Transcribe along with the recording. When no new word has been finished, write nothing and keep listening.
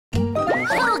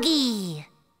Hogi.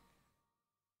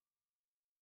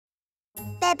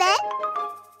 Bebe?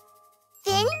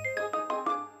 Fin?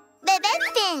 Bebe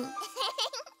Fin.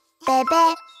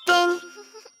 Bebe Fin.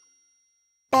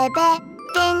 Bebe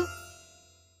Fin.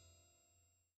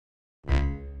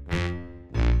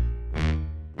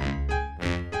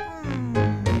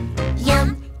 Yum,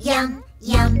 yum,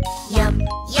 yum, yum,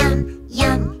 yum,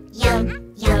 yum, yum,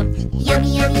 yum,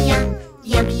 yummy, yummy, yum,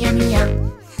 yummy, yummy, yum.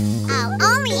 I'll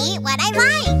only eat what I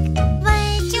like.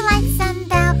 Would you like some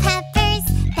bell peppers?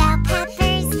 Bell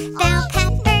peppers, bell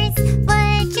peppers.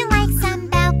 Would you like some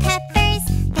bell peppers?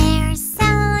 They're so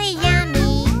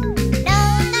yummy. No,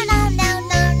 no, no, no,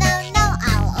 no, no, no.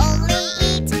 I'll only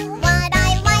eat what I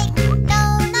like. No,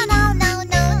 no, no, no,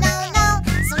 no, no, no.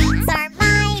 Sweets are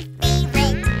my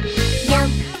favorite. Yum,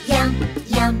 yum,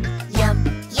 yum, yum,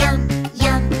 yum,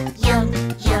 yum, yum,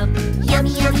 yum,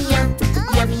 yummy, yummy, yum,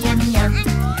 yummy, yummy, yum.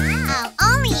 I'll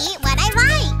only eat what I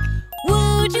like.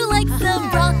 Would you like some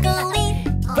broccoli?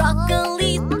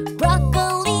 Broccoli,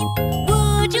 broccoli.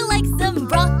 Would you like some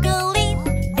broccoli?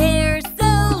 They're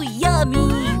so yummy.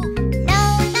 No,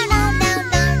 no, no, no,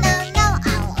 no, no, no.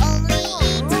 I'll only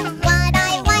eat what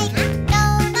I like. No,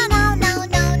 no, no, no,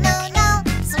 no, no, no.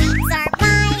 Sweets are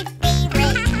my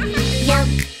favorite. Yum,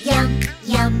 yum,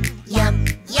 yum, yum,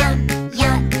 yum,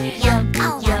 yum, yum,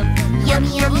 yum,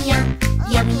 yummy, yummy, yum,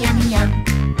 yummy, yummy, yum.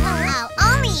 I'll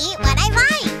only eat what I like.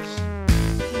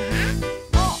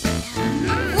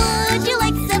 Would you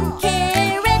like some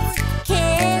carrots?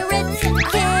 Carrots,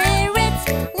 carrots.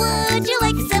 Would you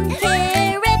like some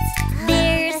carrots?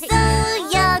 They're so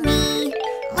yummy.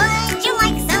 Would you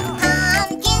like some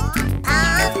pumpkin?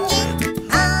 Pumpkin,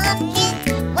 pumpkin.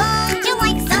 Would you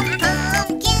like some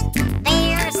pumpkin?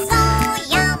 They're so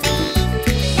yummy.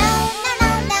 No, no,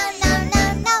 no, no, no, no,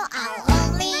 no. I'll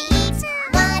only eat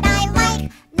what I like.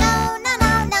 No, no,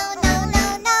 no, no, no, no,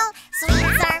 no.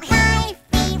 Sweets are my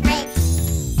favorite.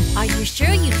 Are you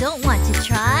sure you don't want to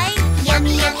try?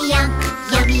 Yummy, yummy, yum.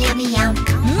 Yummy, yummy, yum.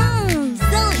 Mmm,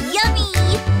 so yummy!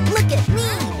 Look at me!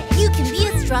 You can be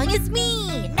as strong as me!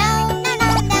 No, no, no,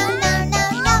 no, no, no,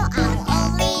 no. I'll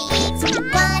only eat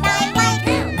what I like.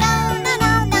 No, no,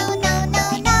 no, no, no, no,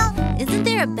 no. Isn't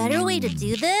there a better way to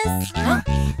do this? Would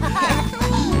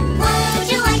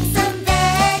you like some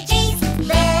veggies?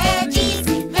 Veggies,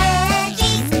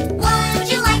 veggies. Would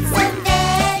you like some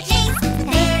veggies?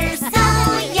 They're so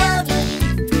yummy.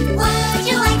 Would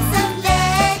you like some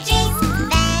veggies?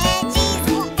 Veggies,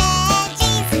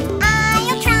 veggies.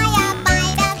 I'll try a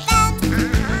bite of them.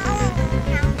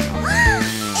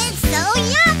 It's so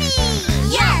yummy.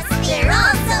 Yes, they're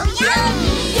all so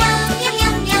yummy. Yum, yum,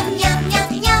 yum, yum, yum, yum,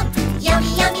 yum.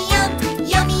 Yummy, yummy, yum.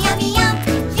 Yummy, yummy, yum.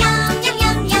 Yum, yum,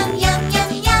 yum, yum, yum, yum,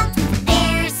 yum.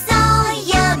 They're so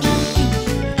yummy.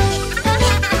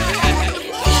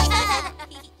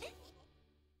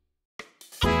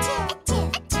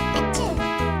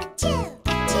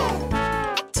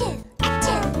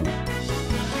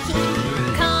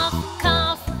 Cough,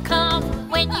 cough, cough.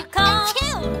 When you cough,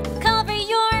 cover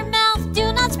your mouth.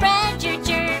 Do not spread your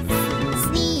germs.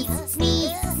 Sneeze,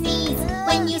 sneeze, sneeze.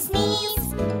 When you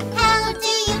sneeze, how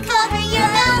do you cover your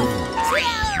mouth?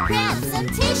 Grab some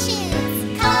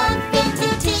tissues. Cough into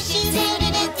tissues.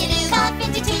 Do-do-do-do-do. Cough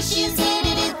into tissues.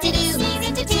 Do-do-do-do-do. Sneeze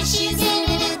into tissues.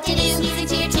 Do-do-do-do-do. Sneeze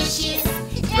into your tissues.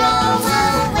 Throw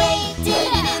away.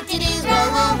 Do-do-do-do-do. Throw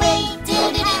away.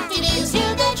 Do-do-do-do-do. Into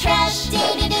the trash.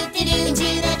 Do-do-do-do-do. Into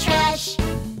the trash.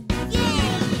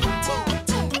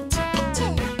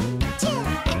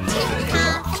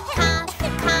 Cough, cough,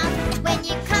 cough. When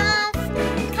you cough,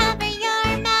 cover your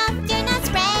mouth. Do not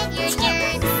spread your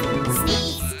germs.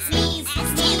 Sneeze, sneeze,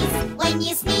 sneeze. When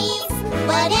you sneeze,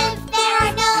 what if there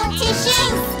are no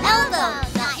tissues? Elbow,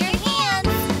 not your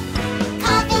hands.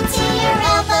 Cough into your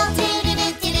elbow.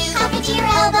 Do-do-do-do-do. Cough into your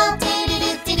elbow.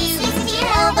 Do-do-do-do-do. Sneeze into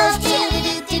your elbow.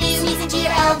 Do-do-do-do-do. Sneeze into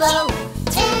your elbow.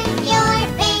 Turn your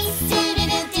face.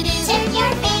 Do-do-do-do-do. Turn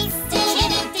your face.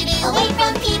 Do-do-do-do-do. Away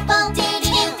from people.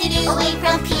 Do-do-do-do-do. Away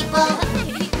from people.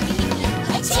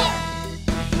 Achoo.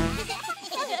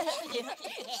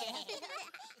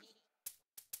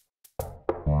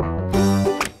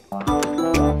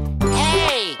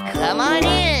 Hey, come on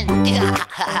in.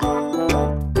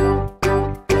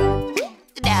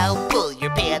 Now pull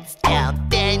your pants down,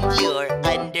 bend your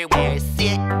underwear,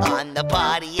 sit on the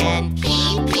potty and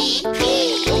pee, pee,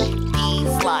 pee. Pee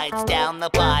slides down the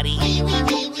potty.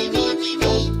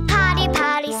 Potty,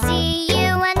 potty, see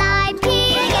you when I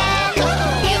pee again.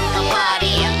 In the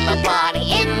potty, in the potty,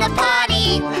 in the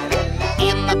potty.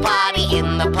 In the potty,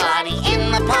 in the potty,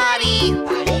 in the potty.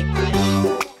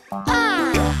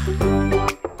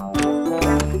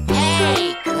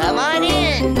 Hey, come on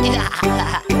in.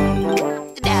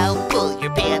 Now pull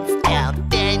your pants down,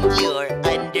 then your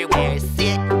underwear.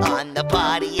 Sit on the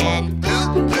potty and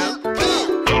poop, poop,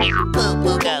 poop.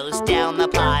 Poo-poo goes down the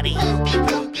potty.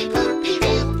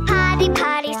 Potty,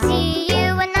 potty, see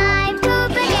you when I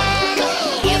poop again.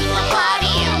 In the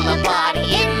potty, in the potty,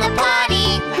 in the potty.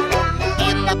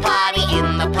 In the potty,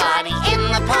 in the potty, in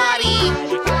the potty.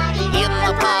 In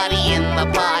the potty, in the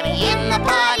potty, in the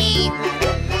potty.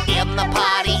 In the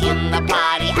potty, in the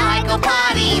potty, I go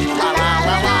potty. La la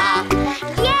la la.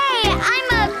 Yay, I'm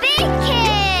a big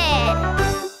kid.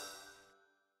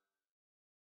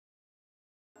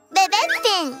 Bebe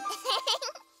fin.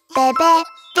 Bebe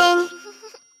fin.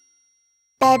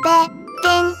 Bebe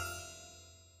fin.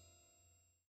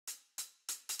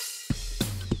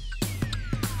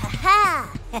 Ha!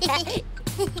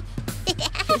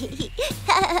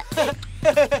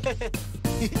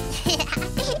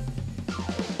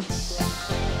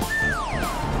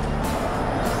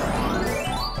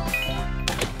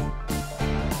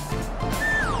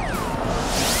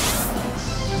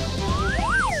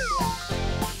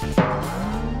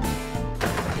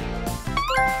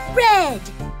 Red.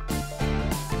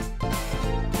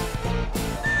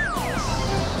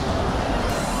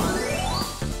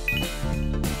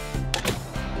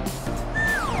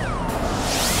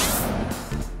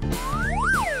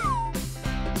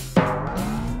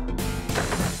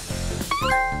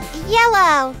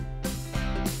 Yellow.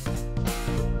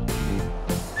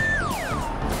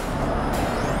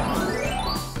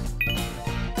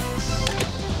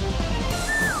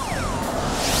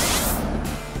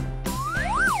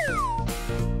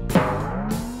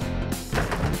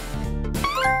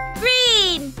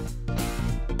 Green.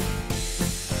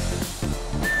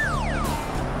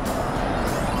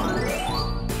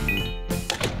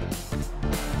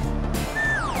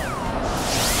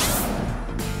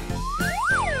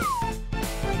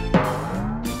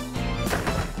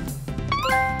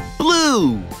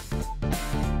 Blue.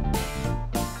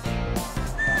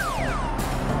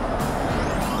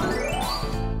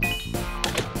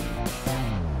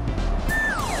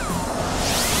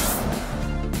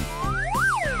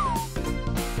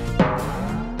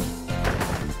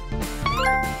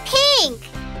 Pink.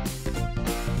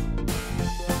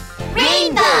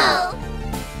 Rainbow.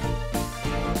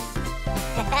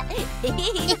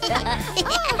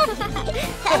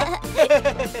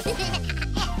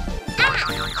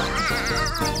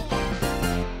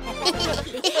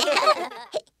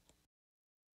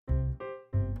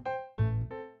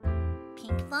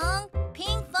 Pinkfong,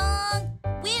 Pinkfong,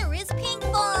 where is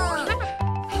Pinkfong?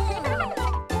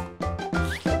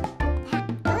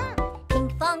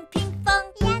 Pinkfong, Pinkfong,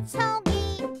 Yes,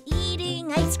 Hogi.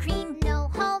 eating ice cream, No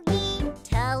Hogi.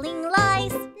 telling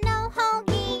lies. No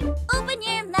Hogi. Open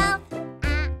your mouth.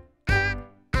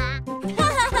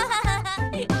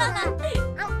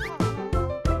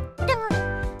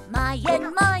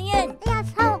 Mayan, Mayan,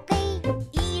 Yes, Hogi.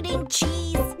 eating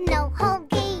cheese, No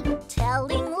Hogi.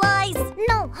 telling lies.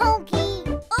 No Hogi.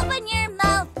 Open your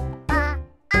mouth. Ah,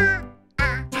 ah,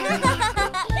 ah.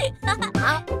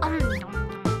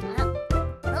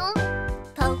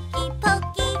 Pokey,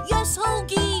 Pokey, yes,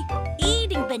 Hoagie.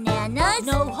 Eating bananas,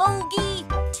 no Hoagie.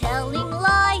 Telling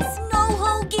lies, no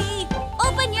Hoagie.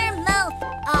 Open your mouth.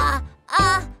 Ah,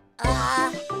 ah,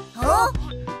 ah. Oh!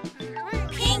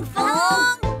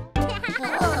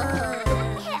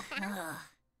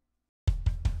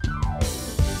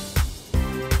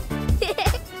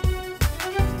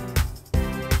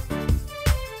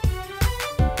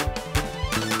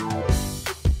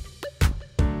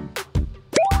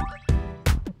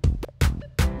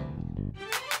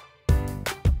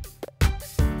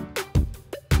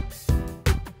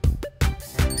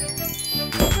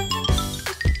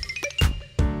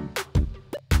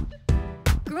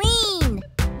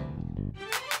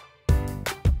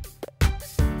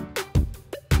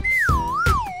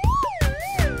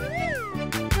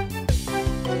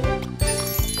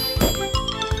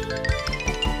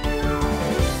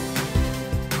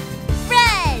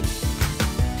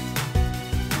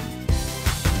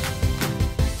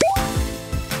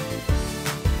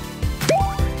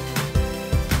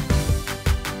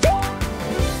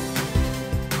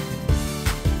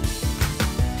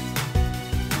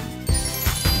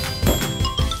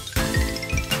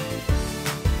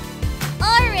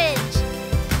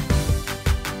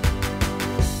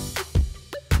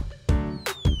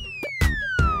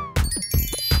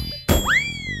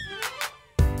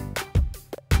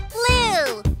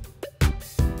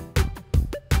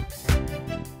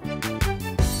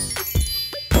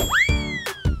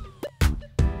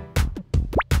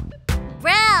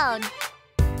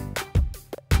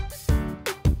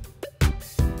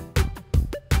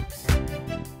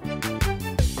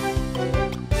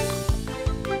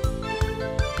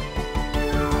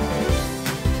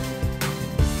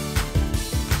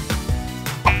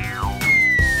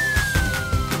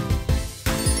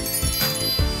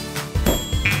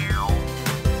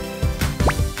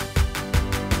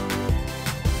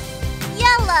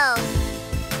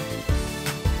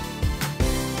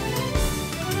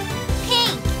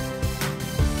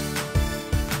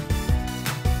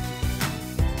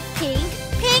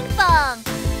 song.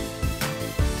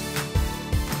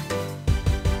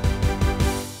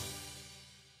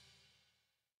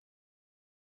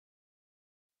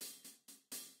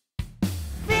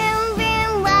 Vroom,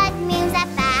 vroom, what moves at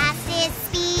fastest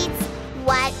speeds?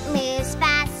 What moves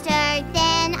faster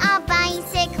than a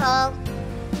bicycle?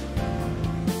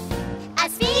 A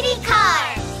speedy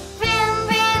car! Vroom,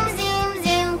 vroom, zoom,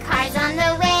 zoom, cars on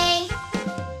the way.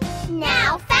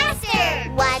 Now faster!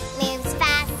 What moves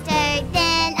faster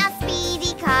than a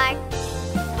speedy car?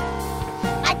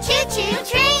 A choo-choo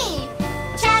train!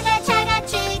 Chugga, chugga,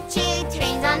 choo-choo,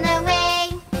 trains on the way.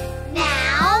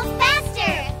 Now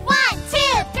faster! 1,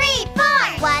 2, 3, 4!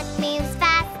 What moves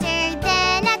faster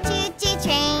than a choo-choo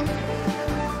train?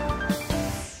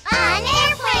 An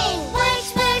airplane! Whoosh,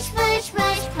 whoosh, whoosh,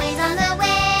 whoosh, planes on the way.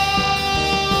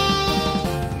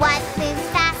 What moves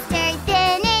faster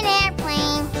than an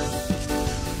airplane?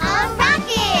 A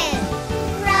rocket!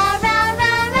 Row, row,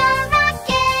 row, row,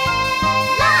 rocket!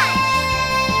 Launch!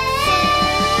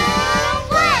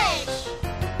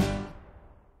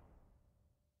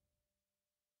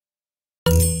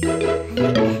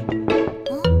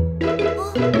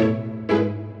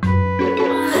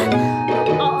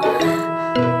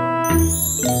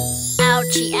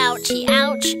 'Ouchie, ouchie,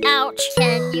 ouch, ouch.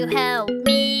 Can you help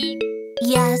me?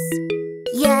 Yes,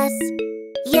 yes,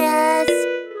 yes.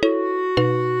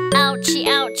 Ouchie,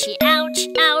 ouchie, ouch,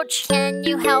 ouch. Can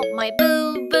you help my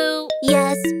boo-boo?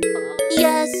 Yes,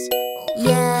 yes,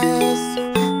 yes.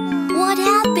 What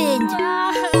happened?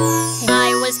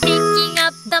 I was picking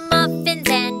up the muffins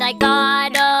and I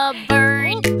got a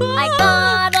burn. I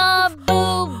got a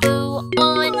boo-boo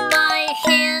on my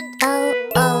hand. Oh,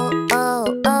 oh,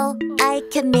 oh, oh, I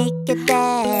can make it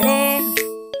better.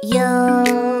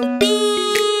 You'll be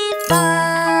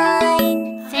fine.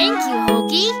 Thank you,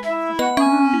 Hogi.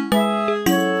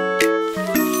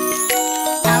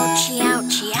 Ouchie,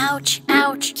 ouchie, ouch,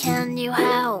 ouch. Can you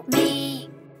help me?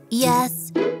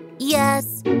 Yes, yes,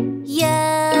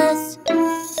 yes.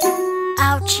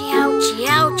 Ouchie, ouchie,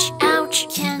 ouch, ouch.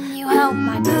 Can you help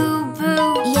my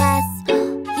boo-boo? Yes,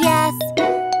 yes,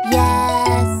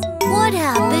 yes. What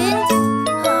happened?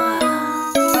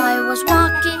 I was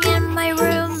walking in my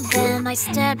room, then I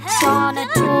stepped on a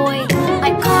toy.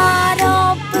 I caught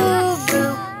a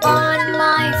boo-boo on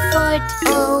my foot.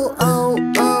 Oh, oh,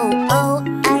 oh, oh,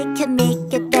 I can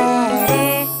make it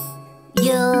better.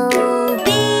 You'll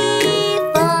be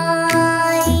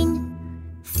fine.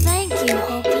 Thank you,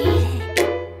 Hogi.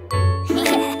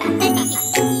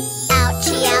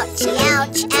 Ouchie, ouchie,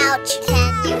 ouch, ouch.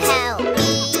 Can you help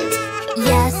me?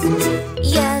 Yes,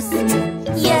 yes,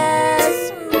 yes.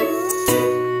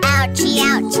 Ouchie,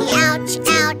 ouchie, ouch,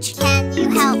 ouch. Can you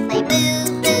help my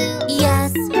boo-boo?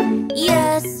 Yes,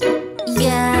 yes,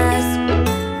 yes.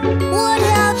 What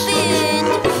happened?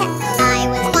 I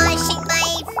was washing my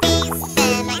face,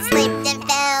 then I slipped and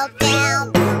fell down.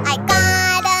 I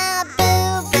got a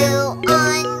boo-boo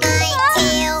on my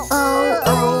tail. Oh,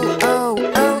 oh, oh,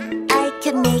 oh, I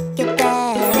can make it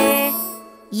better.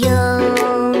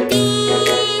 You'll be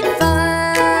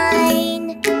fine.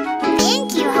 Thank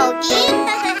you, Hogi.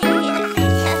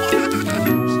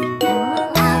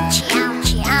 Ouchie,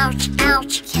 ouchie, ouch,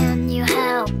 ouch. Can you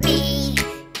help me?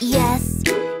 Yes,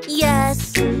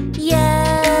 yes,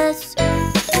 yes.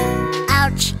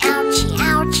 Ouchie, ouchie,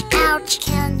 ouch, ouch.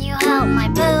 Can you help my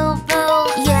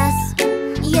boo-boo? Yes,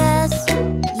 yes,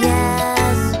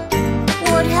 yes.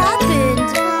 What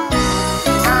happened?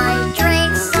 I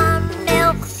drank some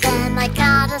milk, then I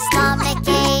got a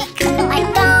stomachache. I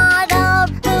got a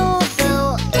boo-boo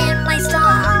in my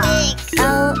stomach.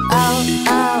 Oh, oh,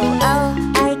 oh, oh,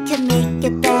 I can make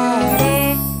it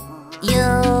better.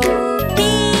 You'll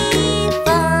be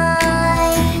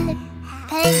fine.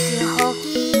 Thank you,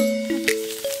 Hogi.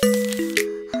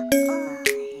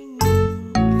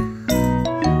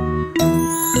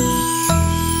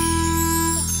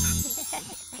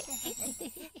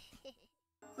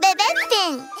 Bebe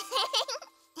Fin.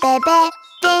 Bebe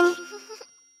Fin.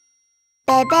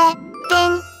 Bebe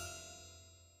Fin.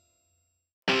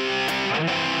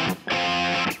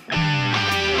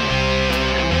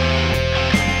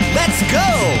 Let's go!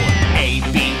 A,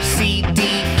 B, C, D,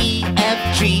 E, F,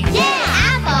 G. Yeah,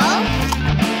 apple.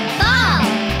 Ball.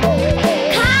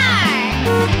 Car.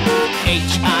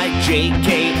 H, I, J, K,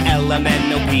 L, M,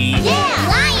 N, O, P. Yeah,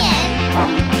 lion.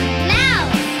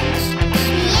 Mouse.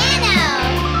 Piano.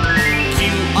 Q,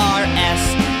 R, S,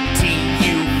 T,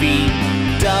 U, V,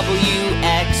 W,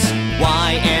 X,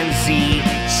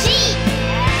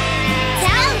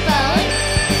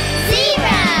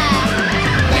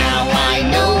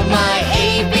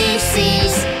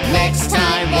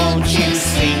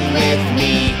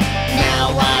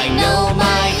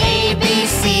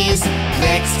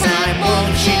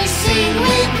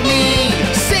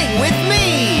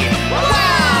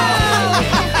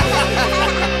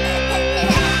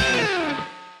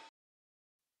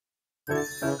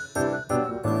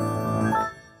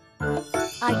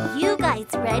 Are you guys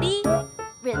ready?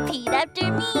 Repeat after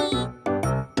me.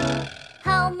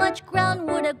 How much ground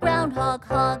would a groundhog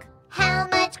hog? How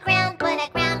much ground would a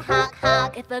groundhog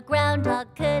hog? If a groundhog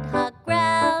could hog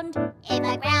ground. If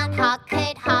a groundhog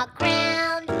could hog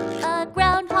ground. A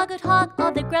groundhog could hog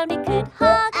all the ground he could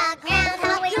hog. A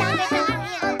groundhog would hog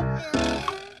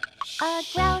A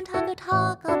groundhog could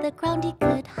hog all the ground he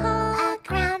could hog. A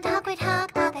groundhog would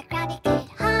hog all the ground he could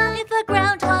hog. If a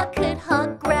groundhog could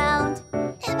hog ground.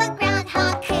 If a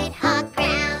groundhog could hog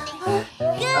ground.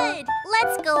 Good!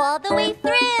 Let's go all the way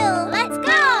through! Let's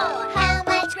go! How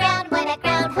much ground would a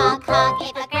groundhog hog?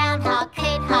 If a groundhog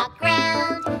could hog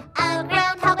ground. A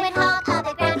groundhog would hog all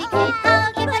the ground he could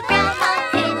hog. If a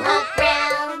groundhog could hog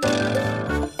ground.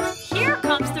 Here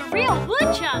comes the real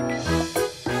woodchuck.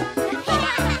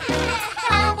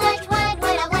 How much wood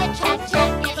would a woodchuck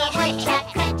chuck? If a woodchuck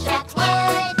could chuck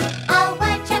wood. A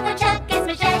woodchuck would chuck as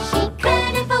much as she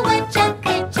could. If a woodchuck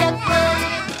could chuck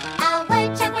wood. A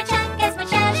woodchuck would chuck as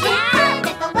much as she could.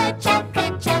 If a woodchuck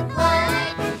could chuck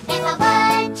wood. If a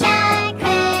woodchuck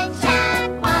could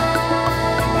chuck wood.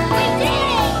 We did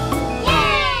it!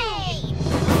 Yay!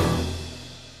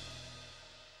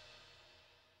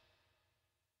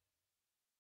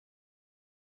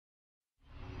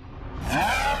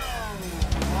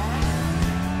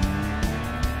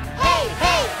 Hey,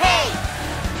 hey, hey!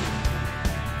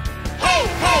 Hey,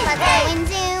 hey, let's go and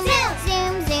zoom,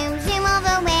 zoom, zoom, zoom all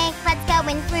the way. Let's go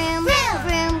and vroom,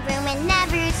 vroom, vroom, and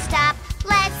never stop.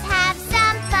 Let's have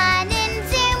some fun and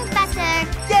zoom faster.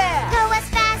 Yeah! Go as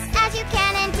fast as you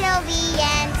can until the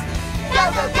end. Go,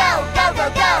 go, go, go, go,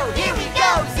 go! Here we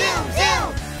go! Zoom, zoom!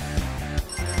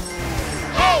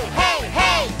 Hey, hey,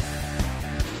 hey!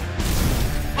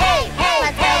 Hey, hey,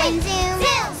 Let's go hey! and zoom,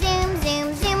 zoom, zoom,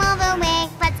 zoom all the way.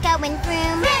 Let's go and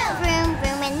vroom, vroom,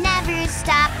 vroom, and never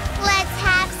stop. Let's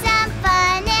have some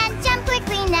fun and jump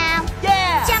quickly now.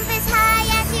 Yeah! Jump as high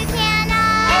as you can.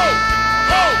 Hey,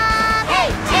 hey, hey,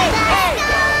 hey, hey!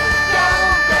 Let's Go, go,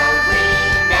 go! We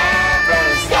never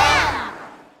stop!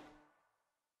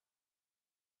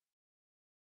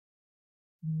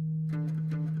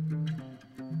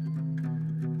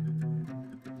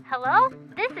 Hello?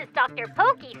 This is Dr.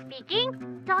 Pokey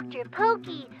speaking. Dr.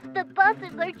 Pokey, the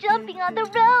buses are jumping on the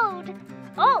road.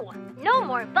 Oh, no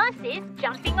more buses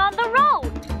jumping on the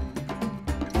road.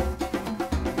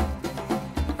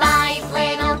 5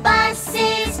 little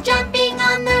buses jumping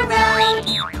on the road.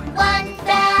 One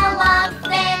fell off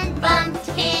and bumped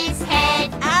his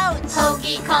head. Ouch!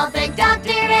 Hogi called the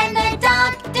doctor and the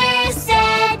doctor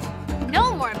said,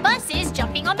 No more buses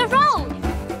jumping on the road.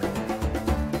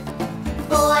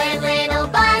 4 little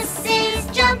buses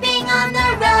jumping on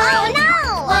the road. Oh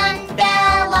no! One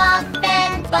fell off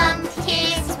and bumped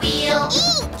his wheel.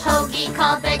 Hogi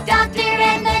called the doctor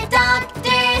and the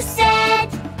doctor said,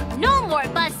 No more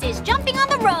buses jumping on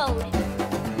the road.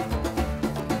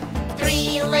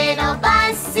 3 little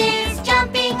buses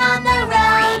jumping on the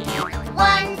road.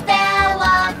 One fell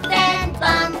off and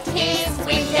bumped his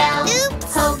window. Oops!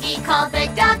 Hogi called the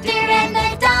doctor and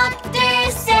the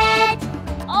doctor said,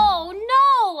 Oh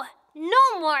no!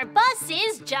 No more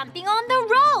buses jumping on the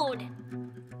road.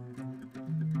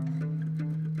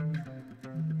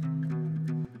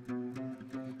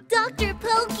 Dr.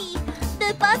 Pokey,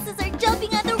 the buses are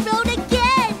jumping on the road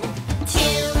again. 2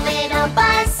 little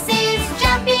buses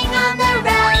jumping on the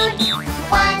road.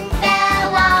 One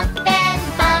fell off and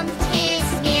bumped his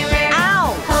mirror.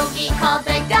 Ow! Hogi called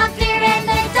the doctor and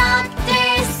the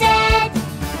doctor said,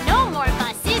 No more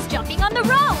buses jumping on the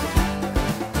road.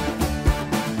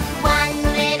 1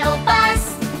 little bus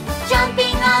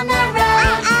jumping on the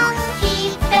road.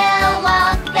 He fell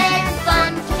off and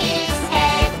bumped his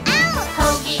head.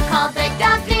 Hogi called the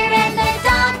doctor and the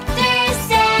doctor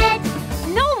said,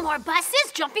 No more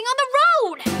buses jumping on the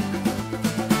road.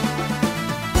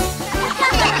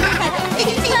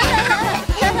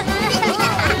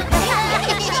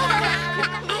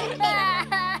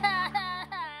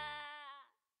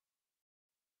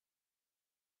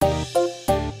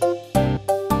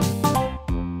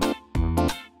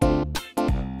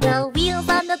 The wheels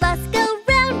on the bus go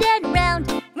round and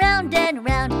round, round and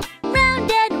round,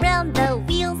 round and round. The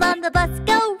wheels on the bus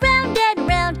go round and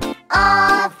round,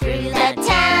 all through the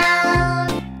town.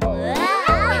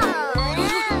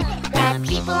 The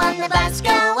People on the bus go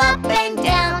up and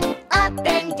down, up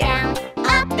and down,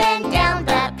 up and down.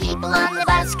 The people on the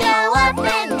bus go up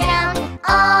and down,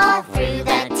 all through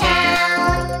the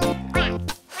town.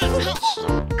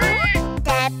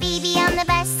 The baby on the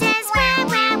bus says wah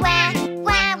wah wah,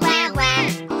 wah wah wah,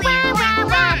 wah wah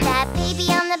wah. The baby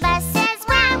on the bus says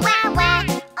wah wah wah,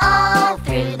 all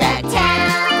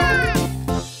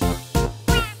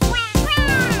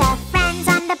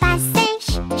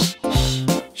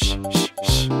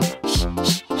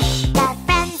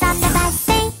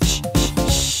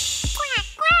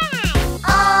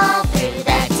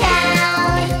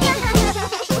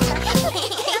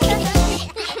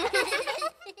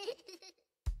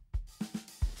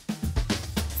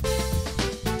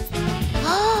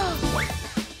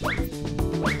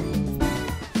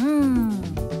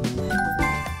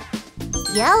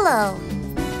Yellow.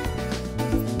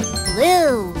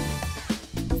 Blue.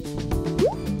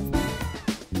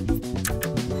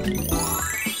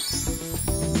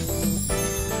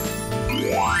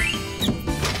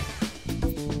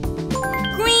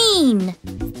 Green.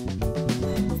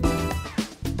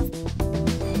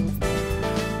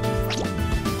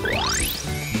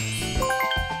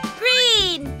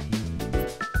 Green.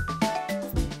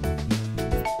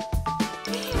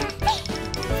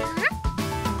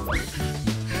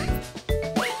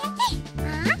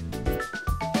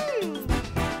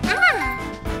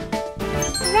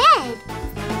 Red.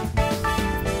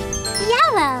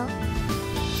 Yellow.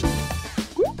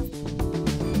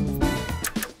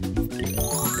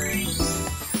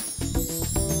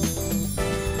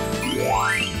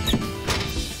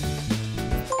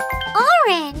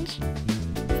 Orange.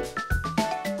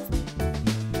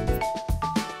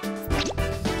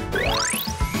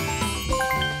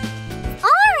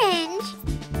 Orange.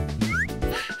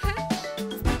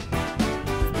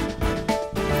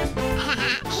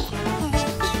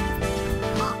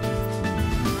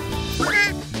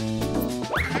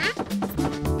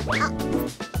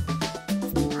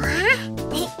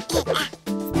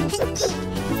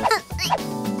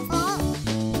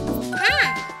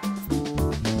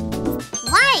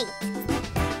 White.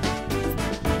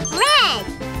 Red.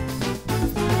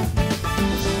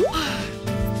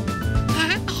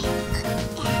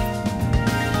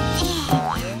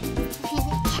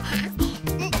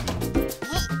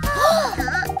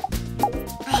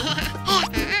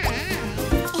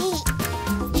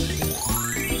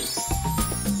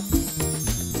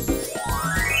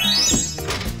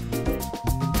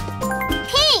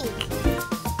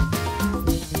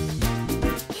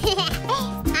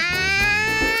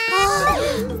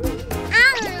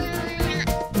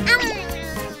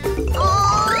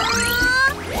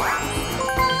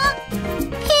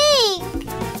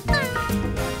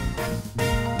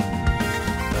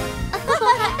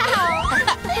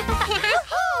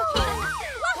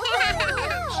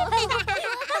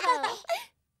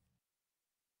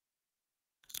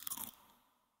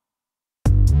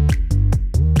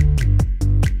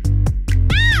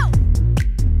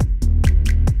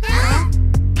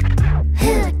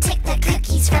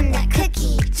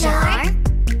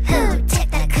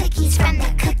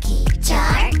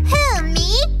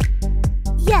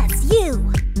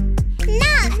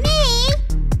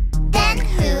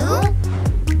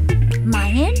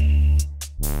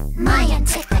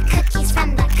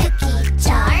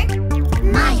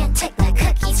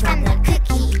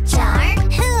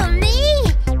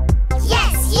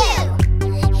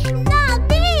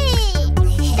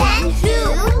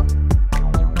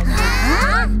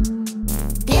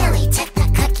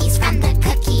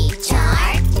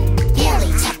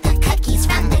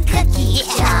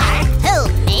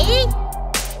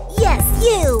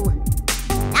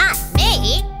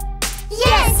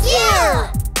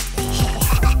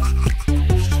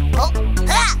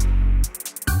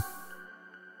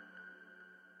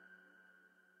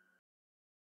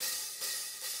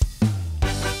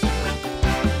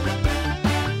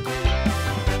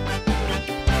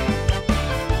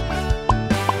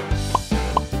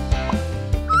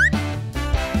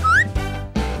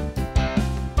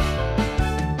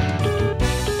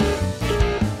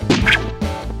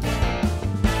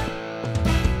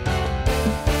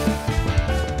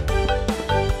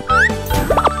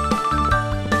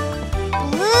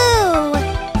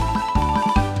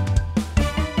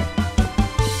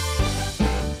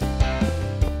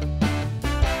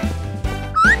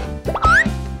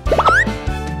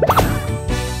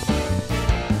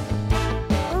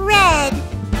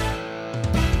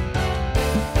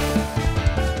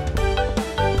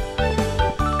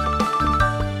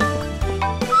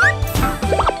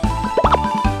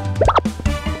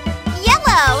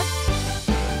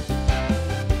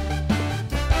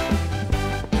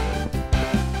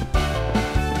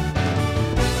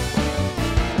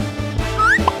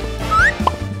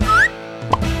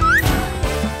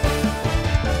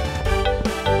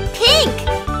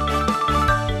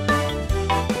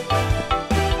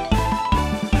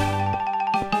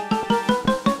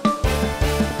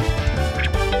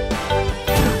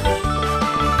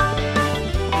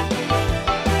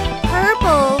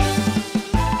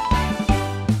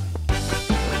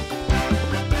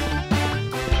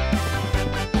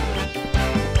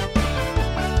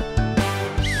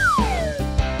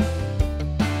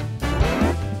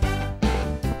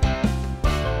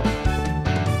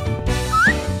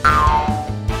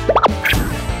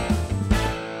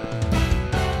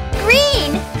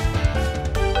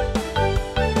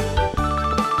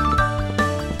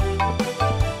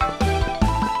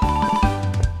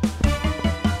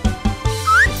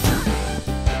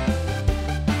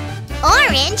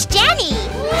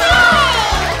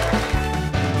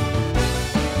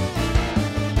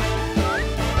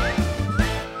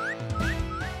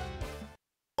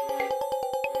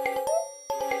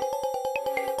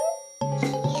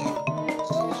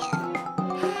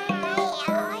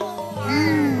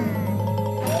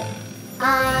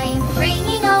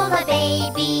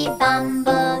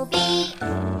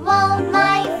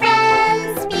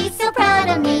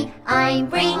 I'm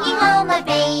bringing home a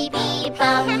baby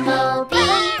bumblebee.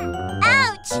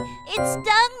 Ouch! It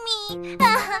stung me.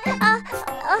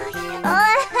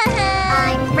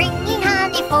 I'm bringing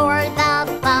honey for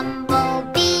the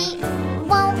bumblebee.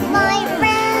 Won't my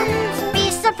friends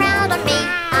be so proud of me?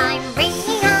 I'm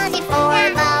bringing honey for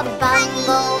the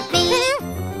bumblebee.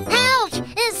 Ouch!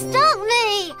 It stung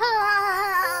me.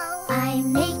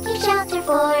 I'm making shelter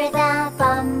for the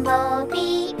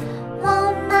bumblebee.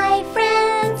 Won't my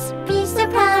friends be so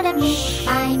proud of me?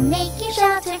 I'm making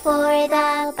shelter for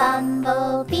the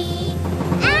bumblebee.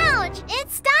 Ouch!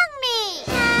 It stung me!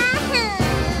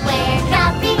 We're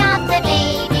dropping off the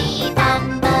baby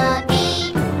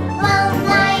bumblebee. Won't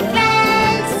my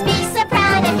friends be so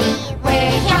proud of me?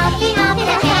 We're dropping off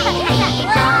the baby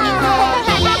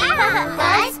bumblebee.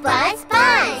 Buzz, buzz,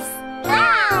 buzz!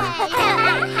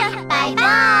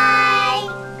 Bye-bye!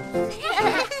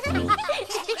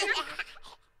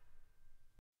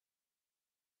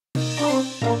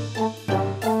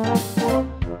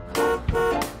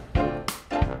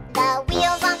 The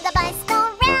wheels on the bus go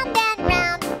round and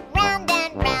round, round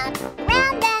and round,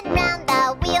 round and round. The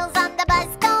wheels on the bus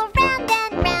go round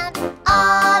and round,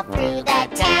 all through the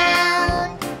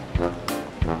town.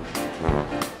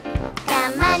 The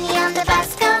money on the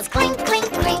bus goes clink,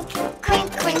 clink, clink,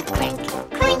 clink, clink, clink,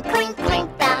 clink, clink, clink.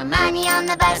 The money on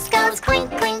the bus goes clink,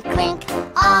 clink, clink,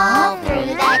 all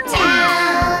through the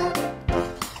town.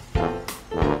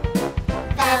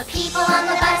 The people on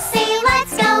the bus say,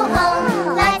 let's go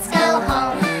home, let's go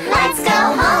home, let's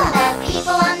go home. The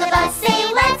people on the bus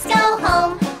say, let's go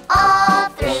home, all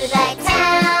through the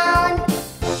town.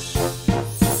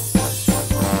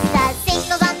 The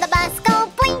signals on the bus go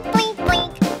blink, blink,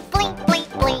 blink, blink, blink,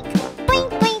 blink, blink,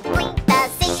 blink, blink. The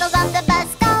signals on the bus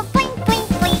go blink, blink,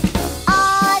 blink,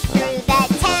 all through the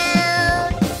town.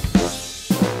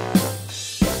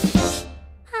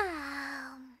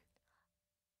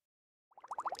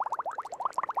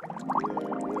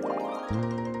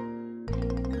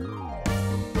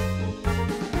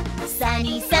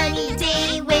 Sunny, sunny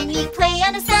day, when you play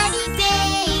on a sunny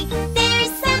day,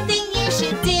 there's something you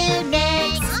should do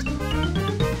next.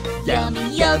 Yummy,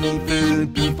 yummy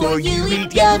food before you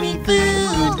eat yummy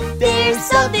food. There's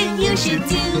something you should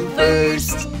do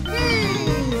first.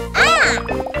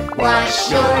 Wash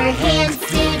your hands,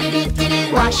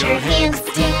 do-do-do-do-do. Wash your hands,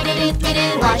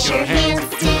 do-do-do-do-do. Wash your hands,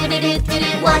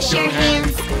 do-do-do-do-do. Wash your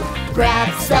hands.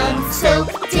 Grab some soap,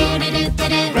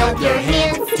 do-do-do-do-do. Rub your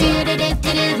hands,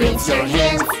 do-do-do-do-do. Rinse your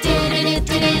hands,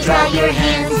 do-do-do-do-do. Dry your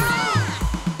hands.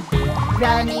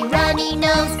 Runny, runny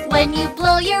nose, when you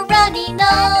blow your runny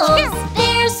nose,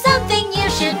 there's something you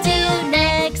should do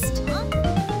next.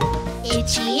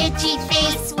 Itchy, itchy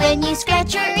face, when you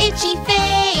scratch your itchy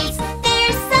face,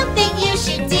 there's something you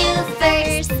should do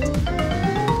first.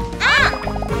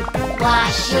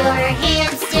 Wash your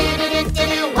hands,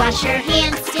 do-do-do-do-do. Wash your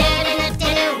hands,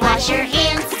 do-do-do-do-do. Wash your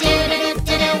hands,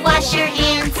 do-do-do-do-do. Wash your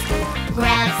hands.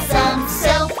 Grab some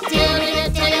soap,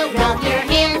 do-do-do-do-do. Rub your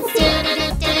hands,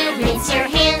 do-do-do-do-do. Rinse your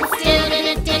hands,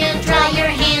 do-do-do-do-do. Dry your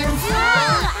hands.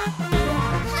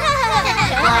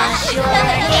 Wash your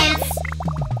hands.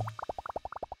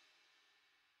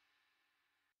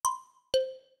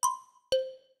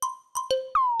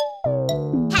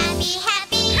 Happy,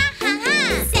 happy, ha ha ha.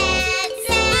 Sad,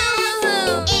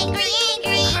 sad, angry,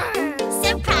 angry,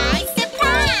 surprise,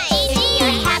 surprise. If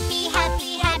you're happy,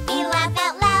 happy, happy, laugh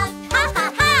out loud, ha ha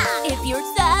ha. If you're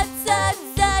sad, sad,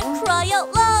 sad, cry out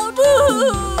loud.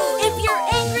 If you're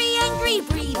angry, angry,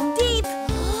 breathe deep.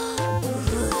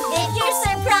 If you're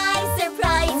surprised,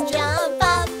 surprised, jump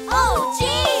up. Oh,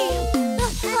 gee!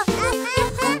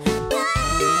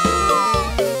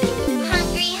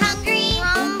 Hungry, hungry,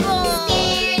 humble.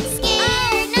 Scared,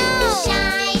 scared, no.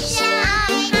 Shy,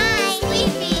 shy, hi.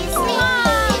 Sleepy, sleepy.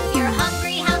 If you're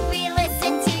hungry, hungry,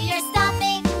 listen to your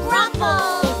stomach grumble.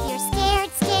 If you're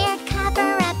scared, scared, cover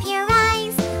up your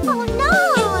eyes. Oh no!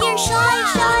 If you're shy,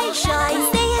 shy, shy,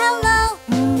 say hello.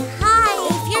 Hi.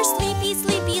 If you're sleepy,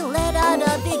 sleepy, let out a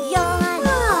big yawn.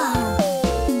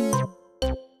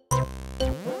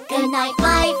 Good night,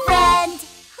 my friend.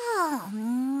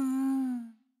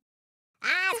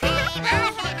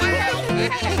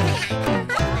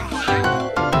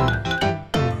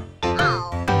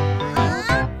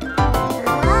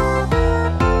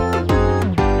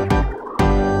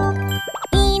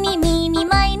 Eeny, meeny,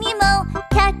 miny, mo,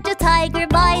 catch a tiger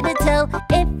by the toe.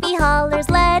 If he hollers,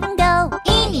 let him go.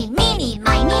 Eeny, meeny,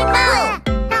 miny, mo.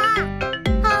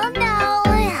 Oh no.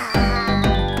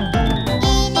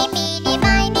 Eeny, meeny,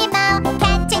 miny, mo,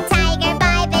 catch a tiger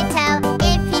by the toe.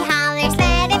 If he hollers,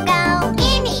 let him go.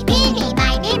 Eeny, meeny,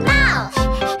 miny, mo.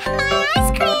 My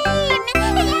ice cream.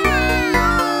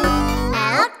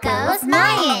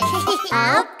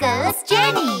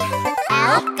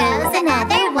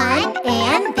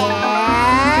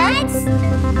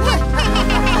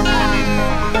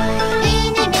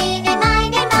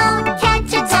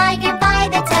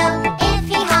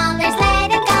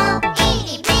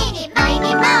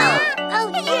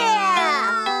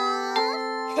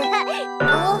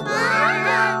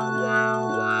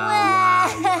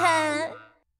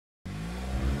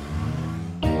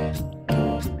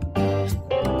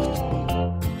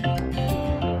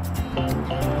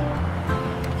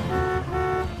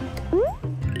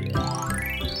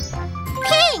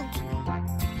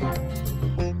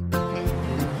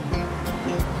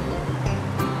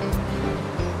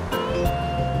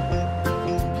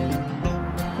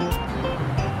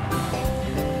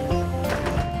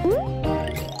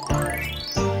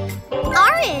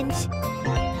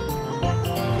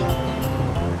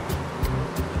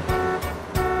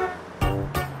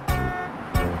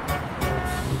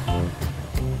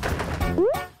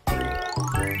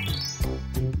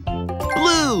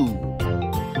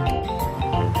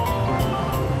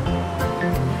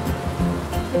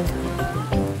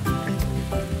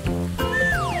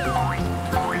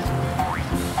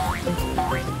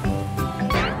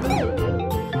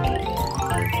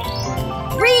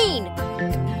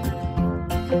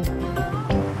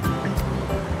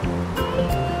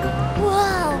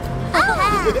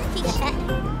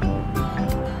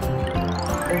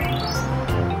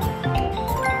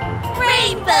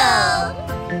 Rainbow!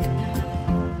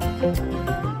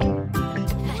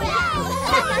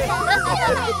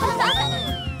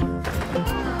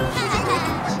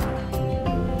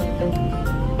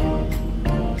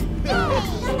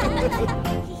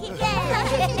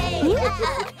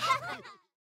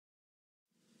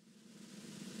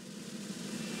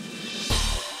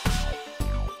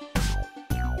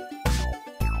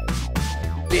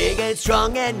 Big and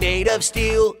strong and made of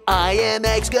steel, I am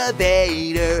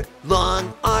excavator.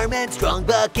 Long arm and strong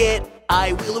bucket,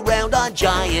 I wheel around on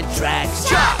giant tracks.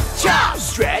 Chop, chop,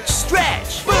 stretch,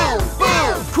 stretch. Boom,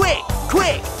 boom, quick,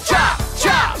 quick. Chop,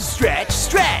 chop, stretch,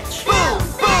 stretch. Boom,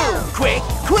 boom, quick,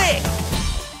 quick.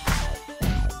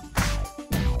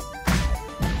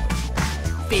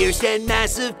 Fierce and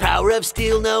massive power of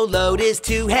steel, no load is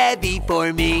too heavy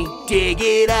for me. Dig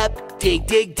it up, dig,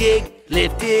 dig, dig.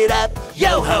 Lift it up,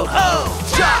 yo ho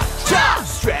ho! Chop, chop,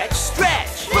 stretch,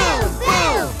 stretch. Boom,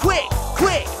 boom, quick,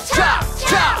 quick. Chop,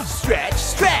 chop, stretch,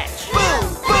 stretch. Boom,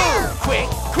 boom, quick,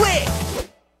 quick.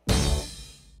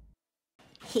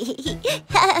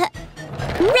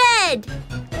 Red!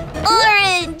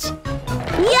 Orange!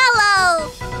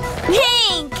 Yellow!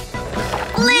 Pink!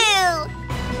 Blue!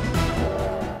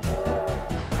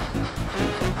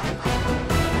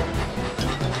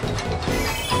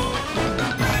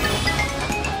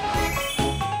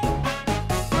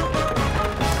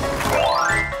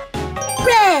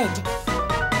 Red!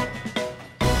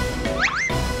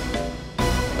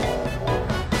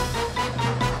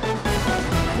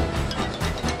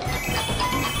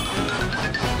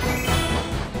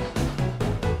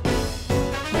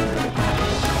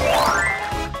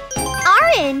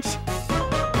 Orange!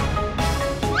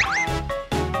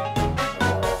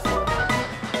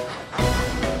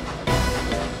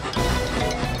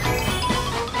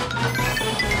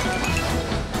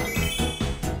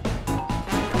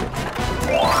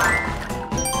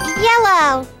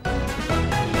 Yellow!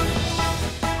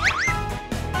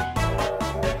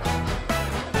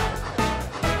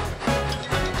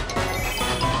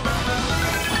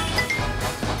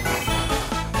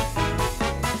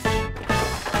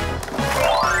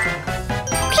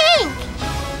 Pink!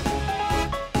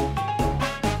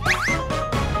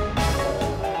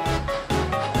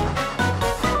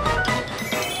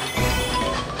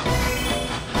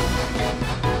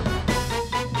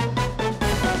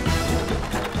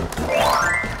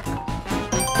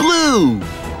 Blue.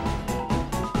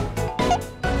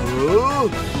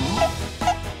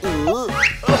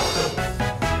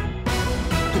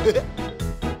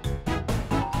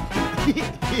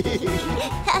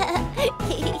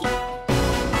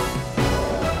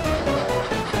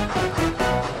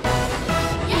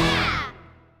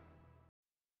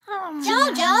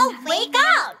 Jojo, wake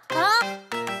up!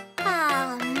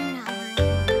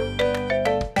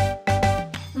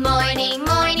 Morning,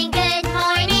 morning, good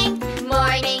morning.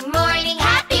 Morning, morning,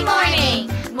 happy morning.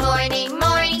 Morning,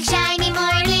 morning, shiny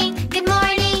morning. Good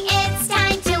morning, it's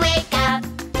time to wake up.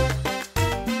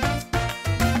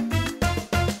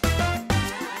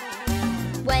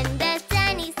 When the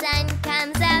sunny sun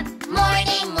comes up,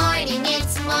 Morning, morning,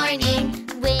 it's morning.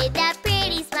 with a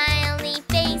pretty smiley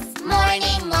face,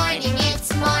 Morning, morning,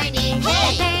 it's morning.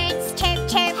 Hey! the birds chirp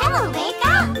chirp, Hello, wake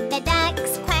up! The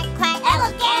ducks quack quack. Hello,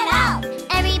 get up!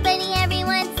 everybody,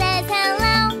 everyone says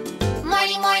hello.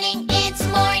 Morning, morning, it's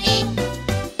morning.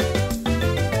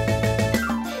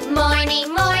 Morning,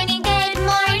 morning, good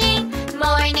morning.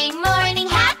 Morning, morning,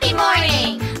 happy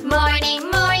morning. Morning,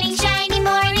 morning, shiny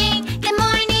morning. Good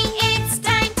morning, it's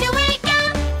time to wake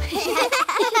up.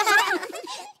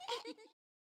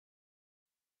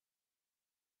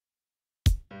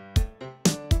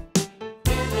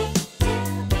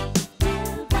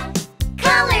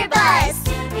 Color bus,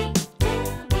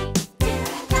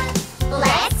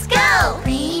 Let's go!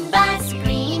 Green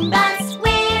bus,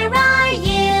 where are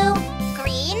you?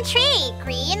 Green tree,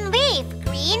 green leaf,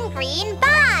 green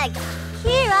bug.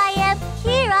 here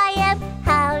I am,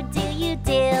 how do you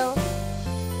do?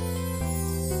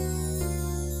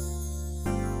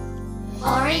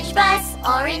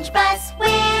 Orange bus,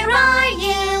 where are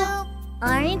you?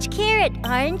 Orange carrot,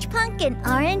 orange pumpkin,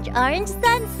 orange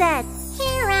sunset.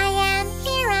 Here I am,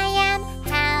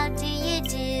 how do you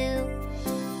do?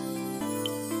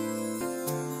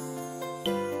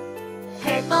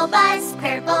 Purple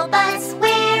bus,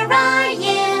 where are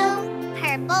you?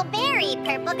 Purple berry,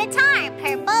 purple guitar,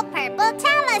 purple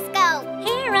telescope.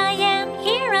 Here I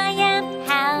am,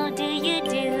 how do you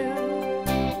do?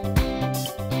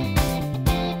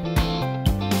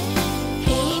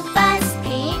 Pink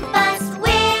bus,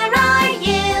 where are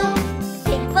you?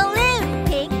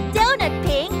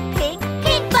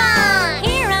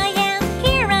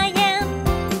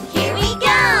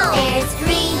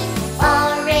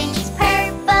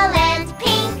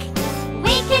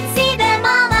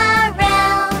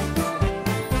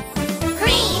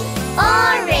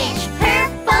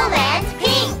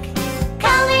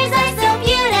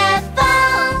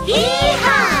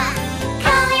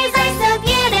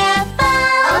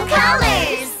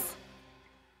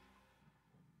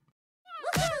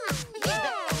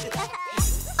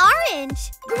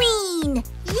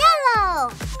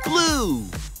 blue.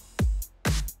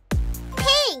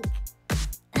 Pink.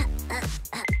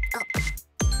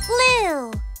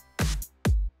 Blue.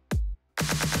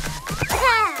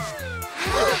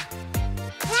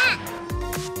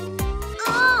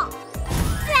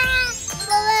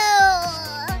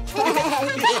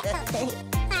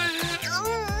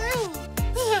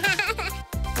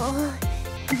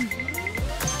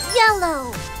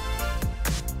 Yellow.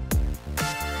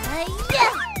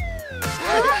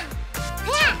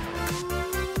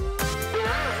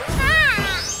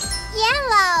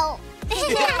 Yellow.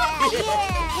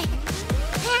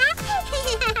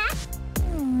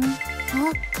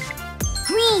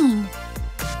 Green.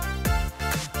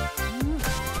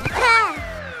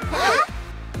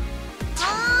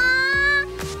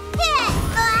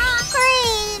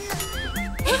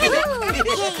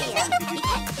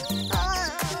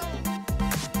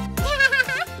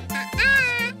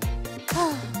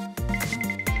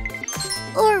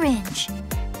 Orange.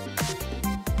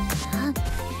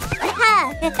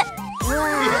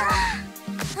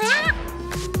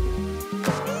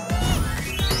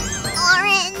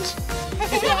 Orange.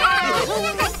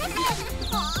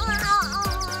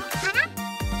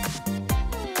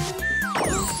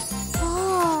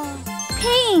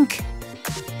 Pink.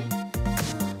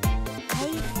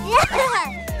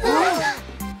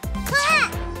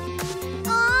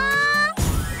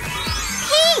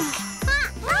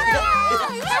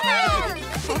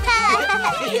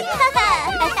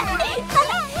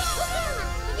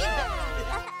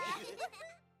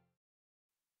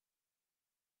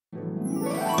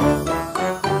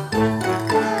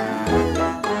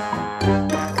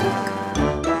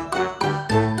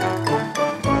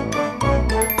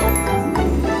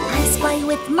 I spy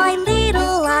with my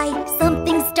little eye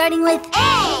something starting with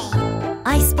A.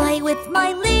 I spy with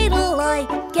my little eye.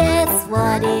 Guess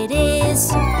what it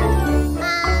is? An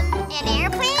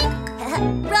airplane?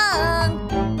 Wrong.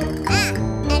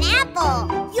 An apple.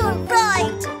 You're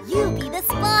right. You be the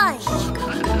spy.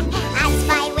 I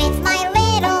spy with my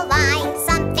little eye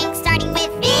something starting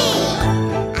with B.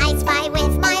 I spy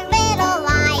with my little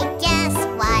eye. Guess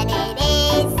what it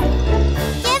is?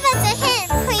 Give us a hint,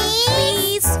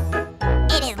 please.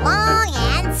 It is long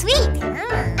and sweet.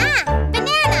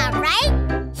 Banana, right?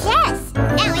 Yes.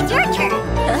 Now it's your turn.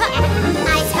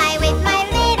 I spy with my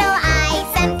little eye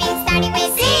something starting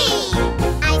with C.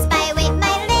 I spy with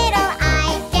my little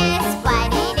eye. Guess what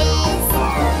it is?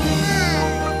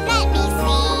 Let me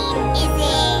see. Is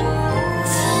it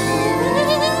cheese?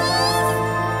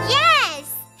 Yes.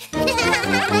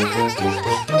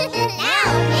 Now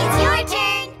it's your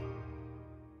turn.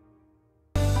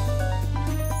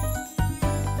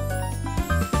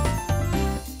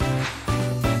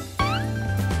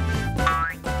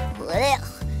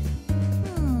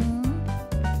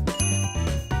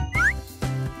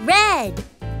 Red.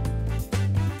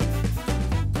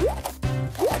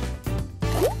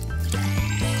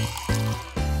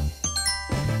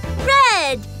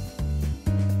 Red.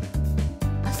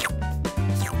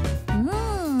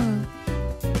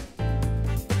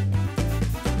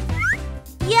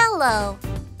 Yellow.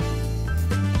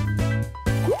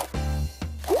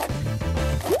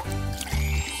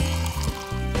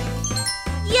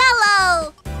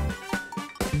 Yellow.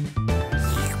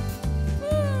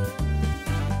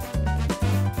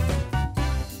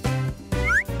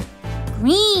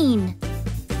 Green.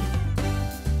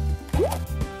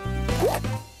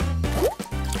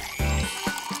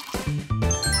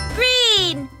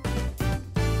 Green.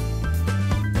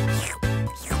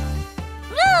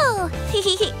 Woo!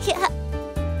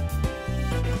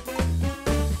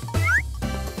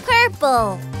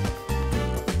 Purple.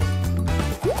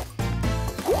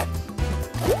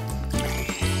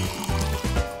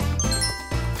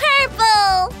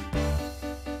 Purple.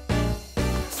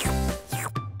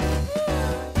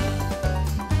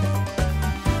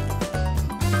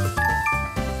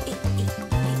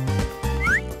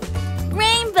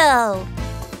 Rainbow.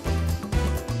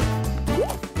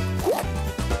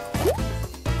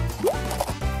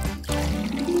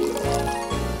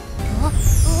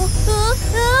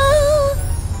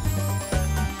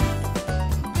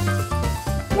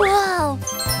 Wow!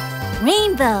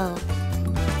 Rainbow.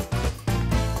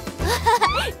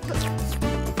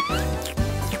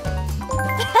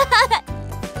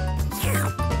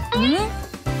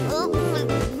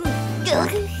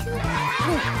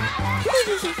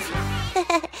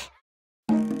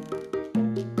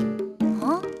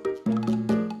 Huh?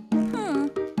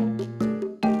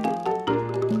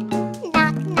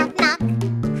 Knock, knock, knock.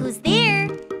 Who's there?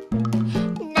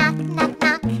 Knock, knock,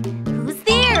 knock. Who's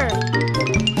there?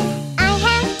 I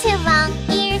have 2 long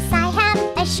ears. I have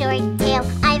a short tail.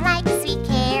 I like sweet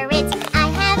carrots.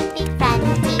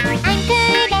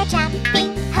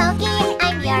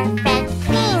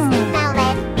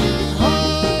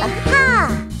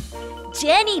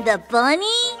 Benny the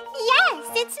bunny? Yes,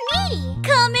 it's me.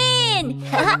 Come in!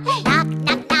 Knock,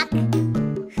 knock, knock.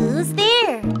 Who's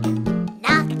there?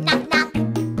 Knock, knock, knock.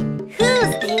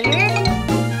 Who's there?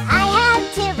 I have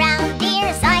 2 round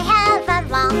ears. I have a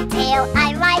long tail.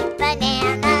 I like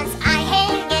bananas. I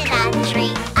hang in a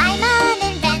tree. I'm an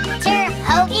inventor.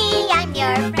 Hogi, I'm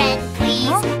your friend.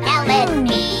 Please, now let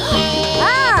me in.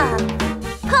 Ah!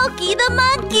 Pokey the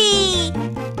monkey!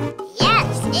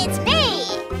 Yes, it's me.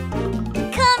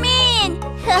 Come in!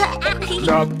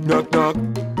 Knock, knock, knock.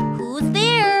 Who's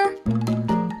there?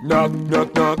 Knock,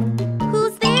 knock, knock.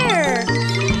 Who's there?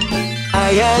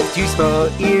 I have 2 small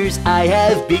ears, I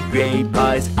have big gray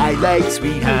paws. I like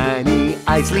sweet honey,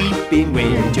 I sleep in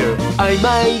winter. I'm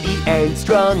mighty and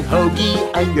strong, Hogi,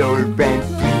 I'm your friend.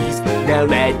 Please, now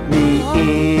let me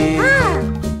in. Ah!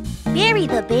 Barry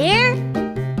the bear?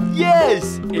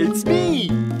 Yes, it's me.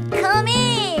 Come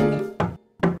in!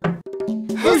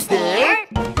 Who's there?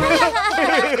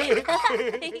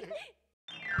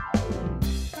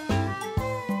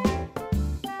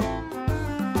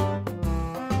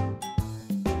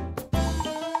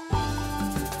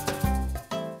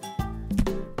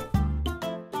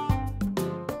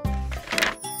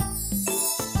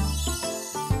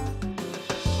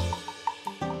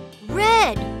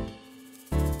 Red!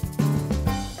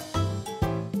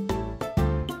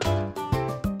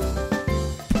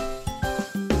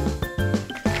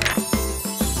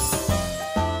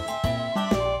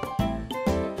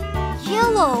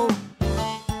 Yellow!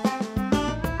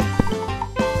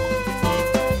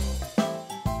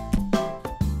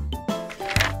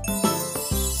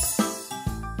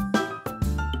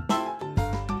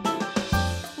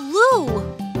 Blue!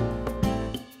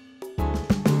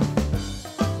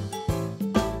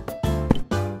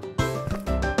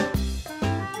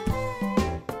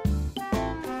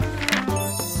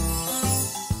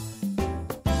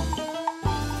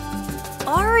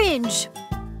 Orange!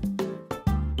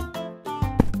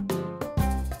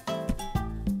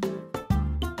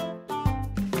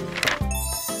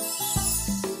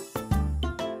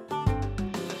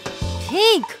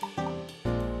 Pink!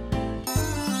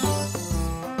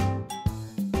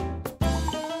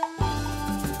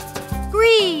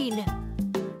 Green!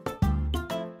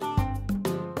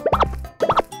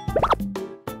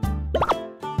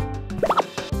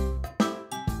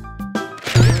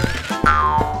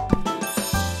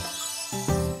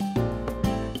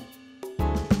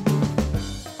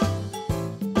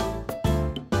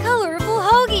 Colorful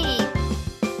hoagie!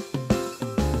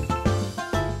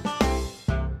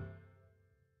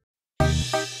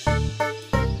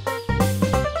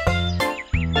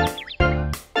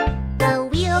 The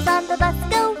wheels on the bus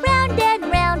go round and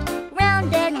round,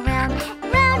 round and round,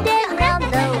 round and round.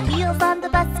 The wheels on the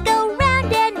bus go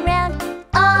round and round,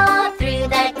 All through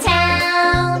the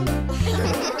town.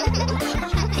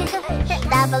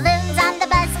 The balloons on the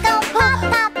bus go pop,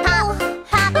 pop, pop,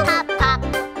 pop, pop, pop,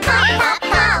 pop, pop,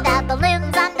 pop. The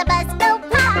balloons on the bus go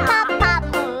pop, pop, pop,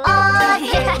 all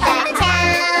through the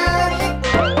town.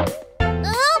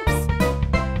 Oops!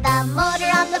 The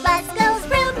motor on the bus goes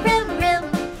vroom, vroom, vroom,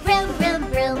 vroom, vroom,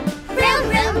 vroom, vroom,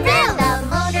 vroom, vroom. The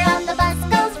motor on the bus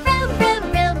goes vroom, vroom,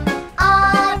 vroom,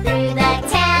 all through the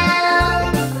town.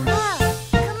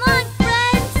 Come on,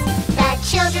 friends! The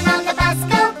children on the bus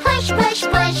go push, push,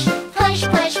 push, push,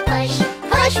 push, push,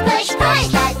 push, push, push.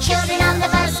 The children on the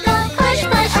bus go push,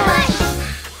 push, push.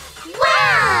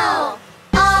 Wow!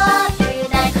 All through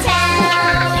the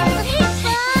town.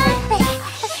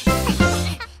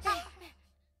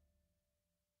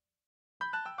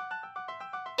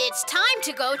 It's time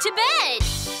to go to bed.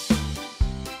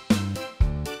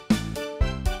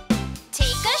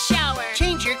 Take a shower.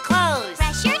 Change your clothes.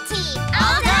 Brush your teeth.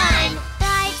 All done.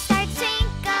 Bright stars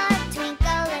twinkle,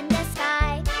 twinkle in the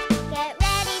sky. Get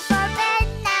ready for bed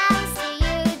now. See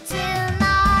you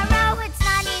tomorrow. It's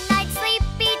nighty night,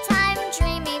 sleepy time,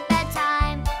 dreamy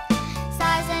bedtime.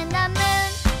 Stars and the moon,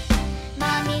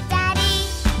 mommy, daddy.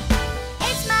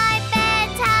 It's my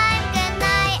bedtime. Good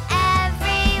night,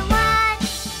 everyone.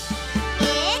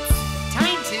 It's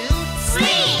Time to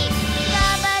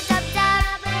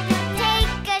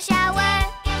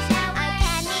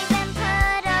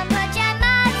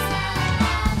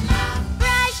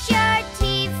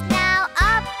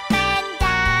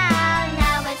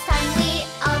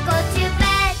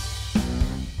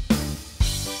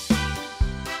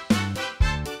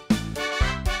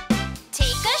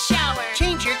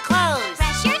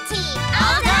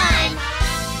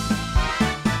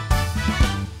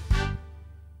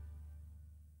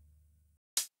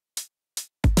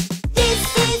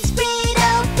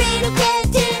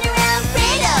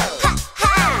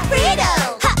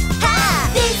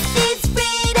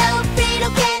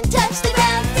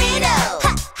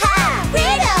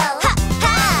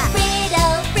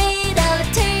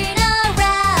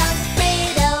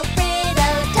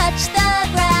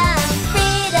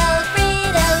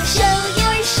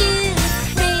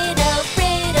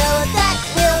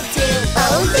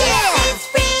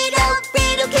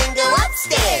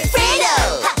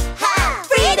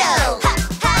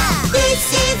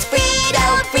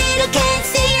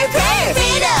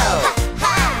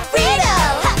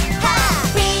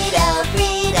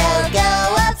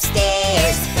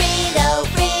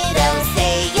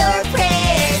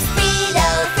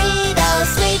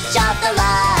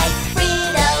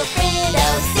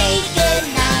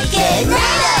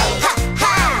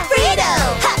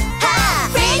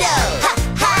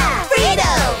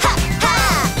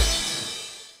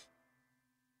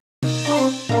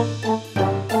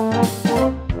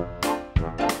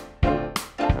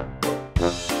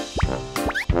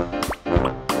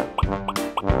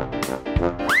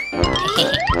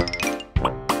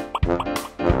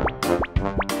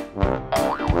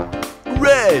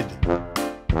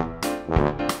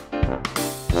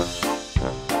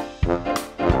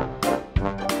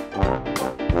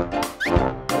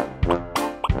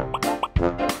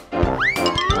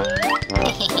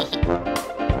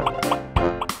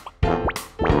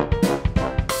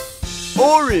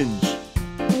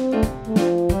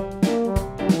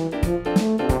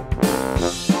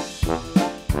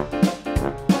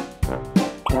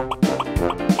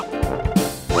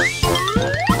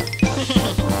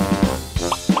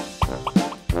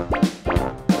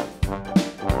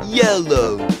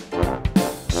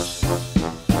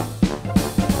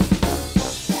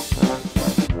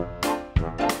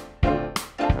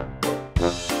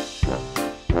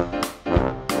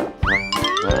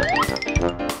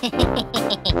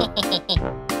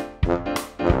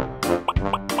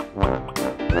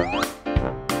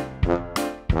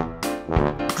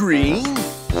Green.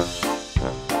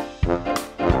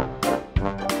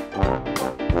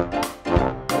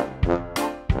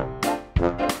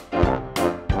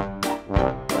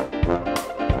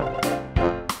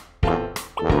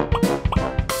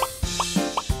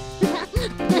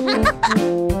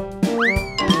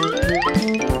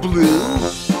 Blue.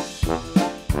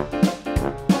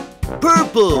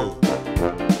 Purple.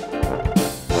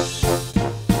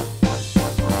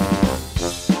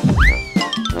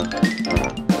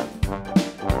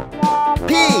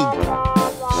 Pink.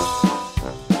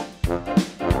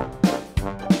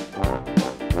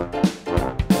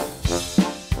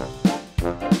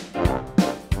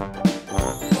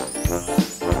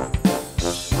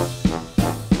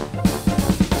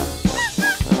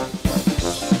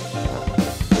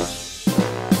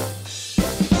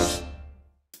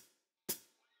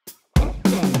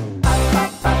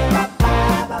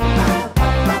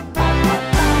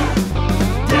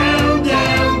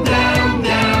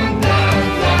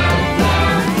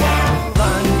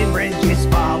 London Bridge is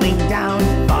falling down,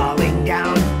 falling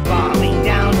down, falling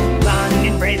down.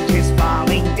 London Bridge is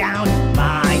falling down,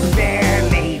 my fair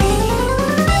lady.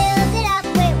 Build it up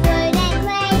with wood and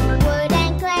clay, wood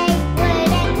and clay,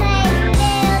 wood and clay.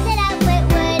 Build it up with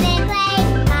wood and clay,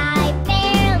 my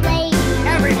fair lady.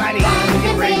 Everybody,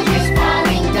 London Bridge is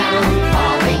falling down,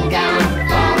 falling down,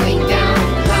 falling down.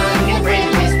 London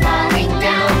Bridge is falling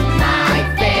down, my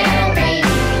fair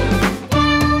lady.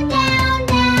 Down, down,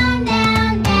 down,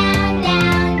 down, down,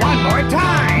 down. One more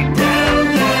time. Down,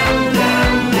 down,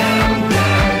 down, down,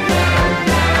 down, down,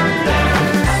 down, down.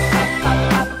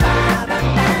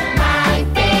 My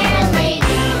fair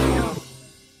lady.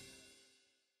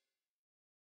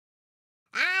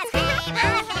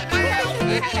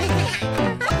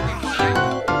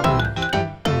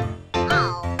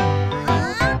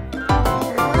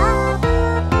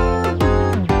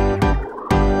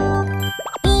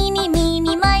 Eeny,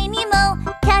 meeny, miny, mo,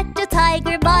 catch a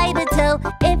tiger by the toe.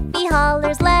 If he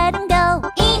hollers, let him go.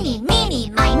 Eeny, meeny,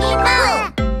 miny,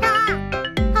 mo.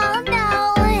 Oh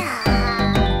no!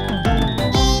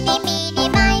 Eeny, meeny,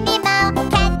 miny, mo,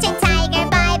 catch a tiger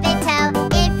by the toe.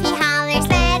 If he hollers,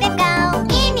 let him go.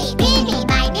 Eeny, meeny,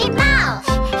 miny, mo.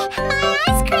 My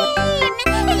ice cream!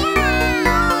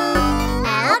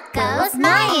 Out goes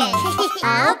Mayan.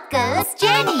 Out goes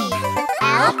Jenny.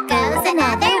 Out goes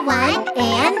another one,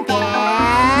 and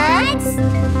that's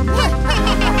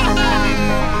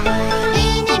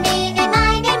Eeny, meeny,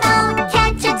 miny, mo,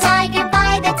 catch a tiger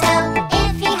by the toe.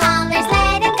 If he hollers,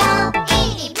 let him go.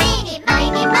 Eeny, meeny,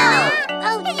 miny, mo.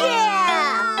 Oh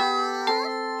yeah!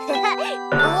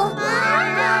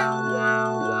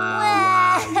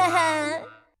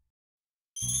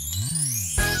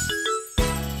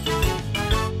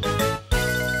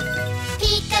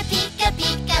 Pika, pika,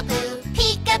 pika, boo.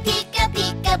 Pika, pika,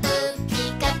 pika, boo.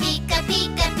 Pika, pika,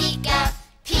 pika, pika.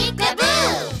 Pika,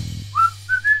 boo.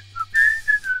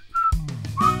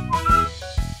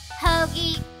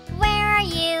 Hogi, where are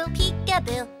you?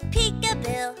 Peekaboo,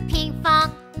 peekaboo.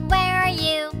 Pinkfong, where are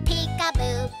you?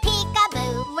 Peekaboo,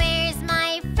 peekaboo. Where's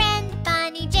my friend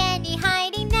Bunny Jenny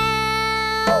hiding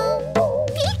now?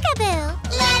 Peekaboo.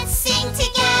 Let's sing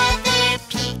together.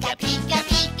 Pika, pika,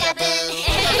 peekaboo.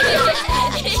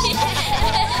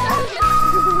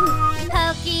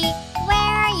 Pokey,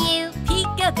 where are you?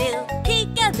 Peekaboo,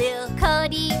 peekaboo.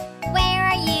 Cody, where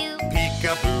are you?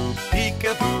 Peekaboo,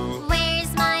 peekaboo.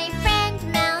 Where's my friend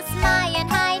Mouse Mayan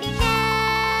hiding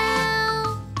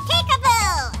now?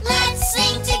 Peekaboo! Let's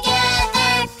sing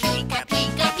together. Pika,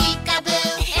 pika,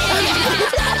 peekaboo.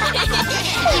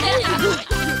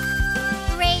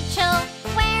 Rachel,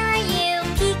 where are you?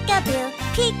 Peekaboo,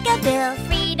 peekaboo.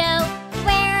 Frito,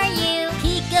 where are you?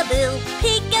 Peekaboo,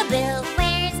 peekaboo.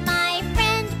 Where's my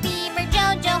friend Beaver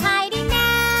Jojo hiding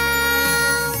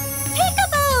now?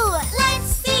 Peekaboo! Let's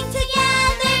sing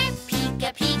together. Pika,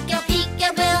 pika,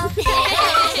 peekaboo.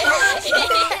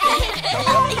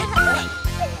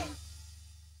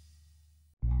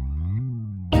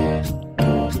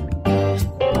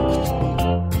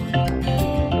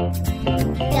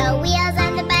 The wheels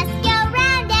on the bus go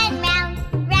round and round,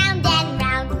 round and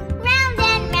round, round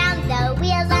and round. The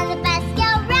wheels on the bus go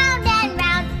round and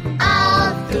round all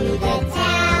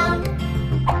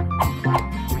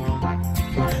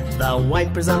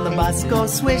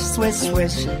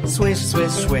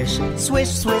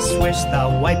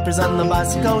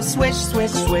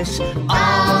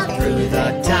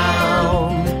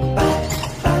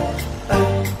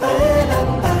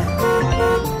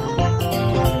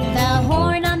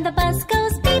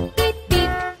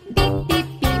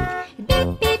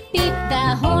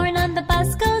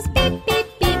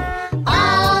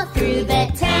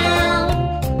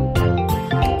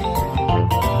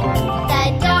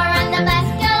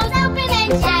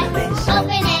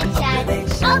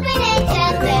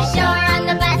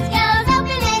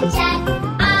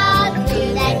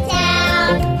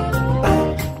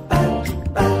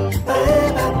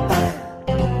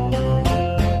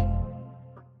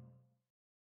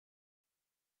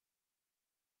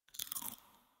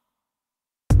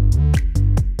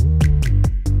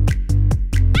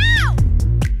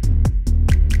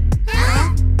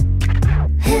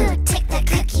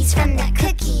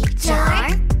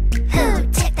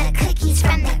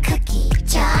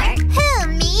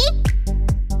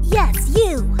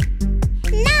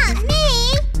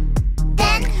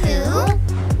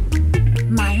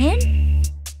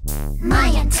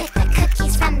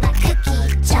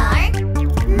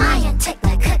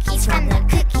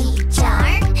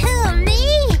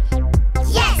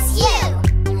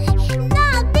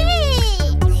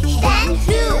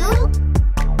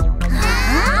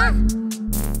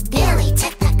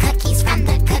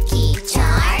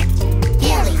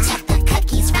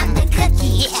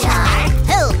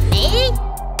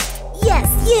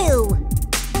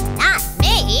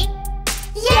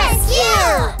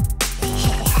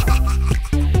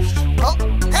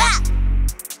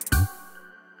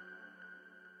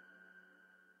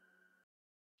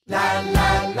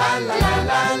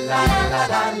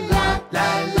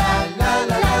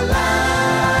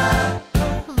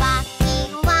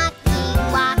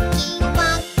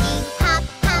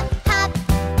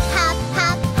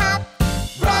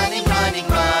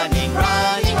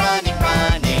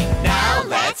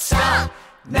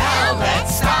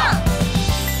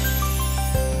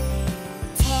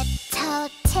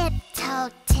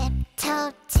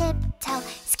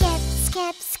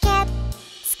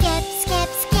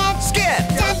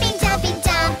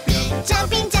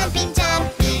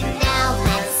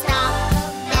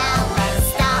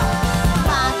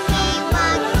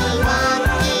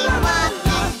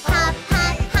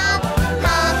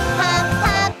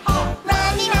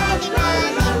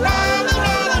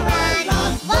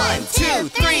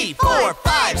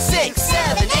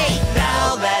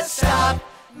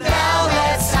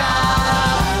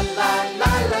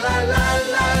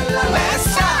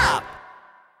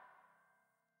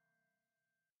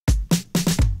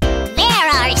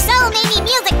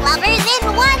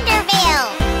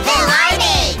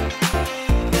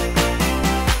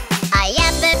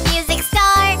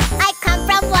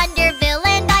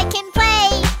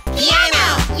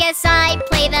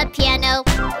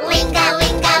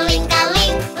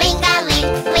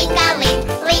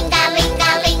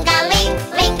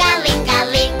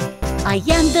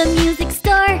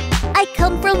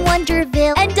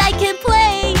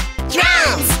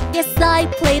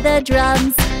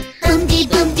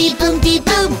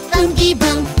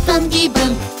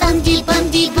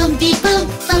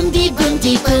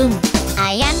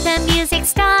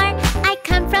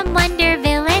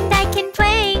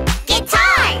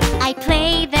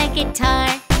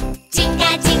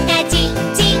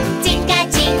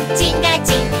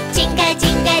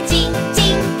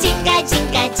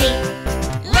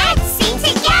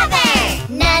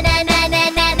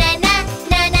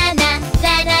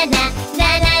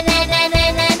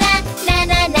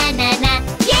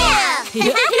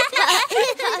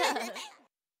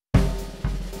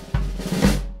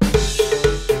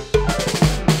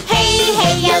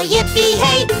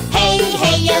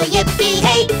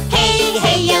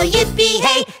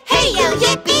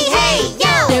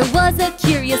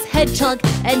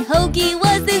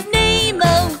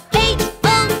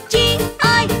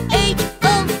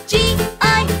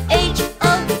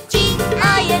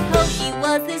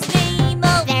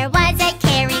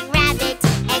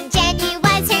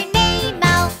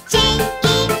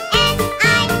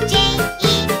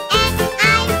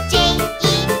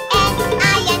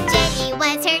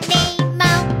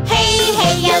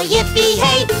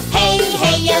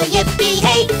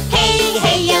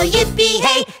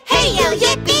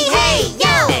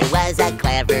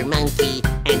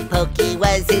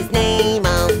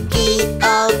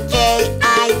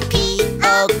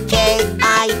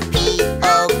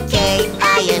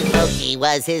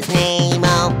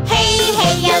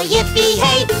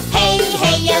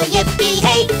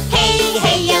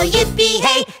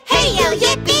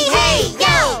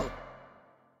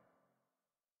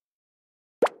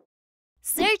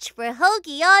for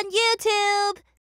Hogi on YouTube.